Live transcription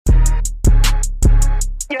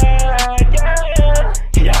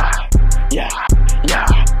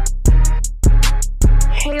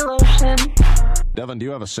Devin, do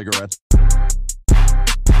you have a cigarette?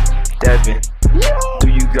 Devin, do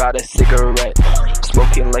you got a cigarette?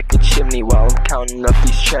 Smoking like a chimney while I'm counting up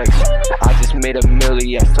these checks. I just made $1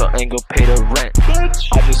 million, I still ain't gon' pay the rent.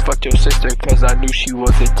 I just fucked your sister cause I knew she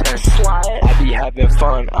was intense. I be having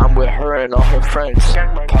fun, I'm with her and all her friends.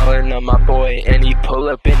 Calling on my boy and he pull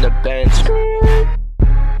up in the Benz.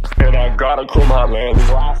 And I gotta cool my lens.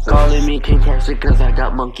 Calling me King Carson cause I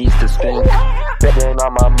got monkeys to spin. Spending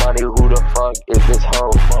all my money, who the fuck is this hoe?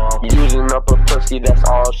 Using up her pussy, that's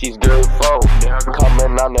all she's good for.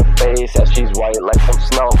 Coming on the face that she's white like some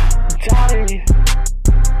snow.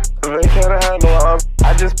 They can't handle her.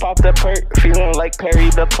 I just popped a perk, feeling like Perry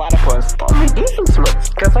the platypus. Only do some smokes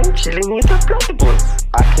cause I'm chilling with the platypus.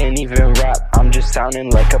 I can't even rap, I'm just sounding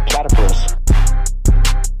like a platypus.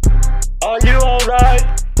 Are you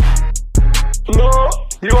alright? No,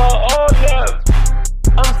 you are all left.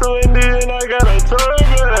 I'm so Indian, I gotta turn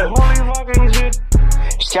it. Holy fucking shit.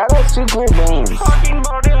 Shout out Super Veins. Fucking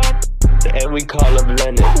body up. And we call him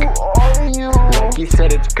Lennon. Who are you? Like he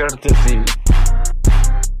said, it's courtesy.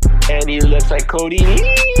 And he looks like Cody.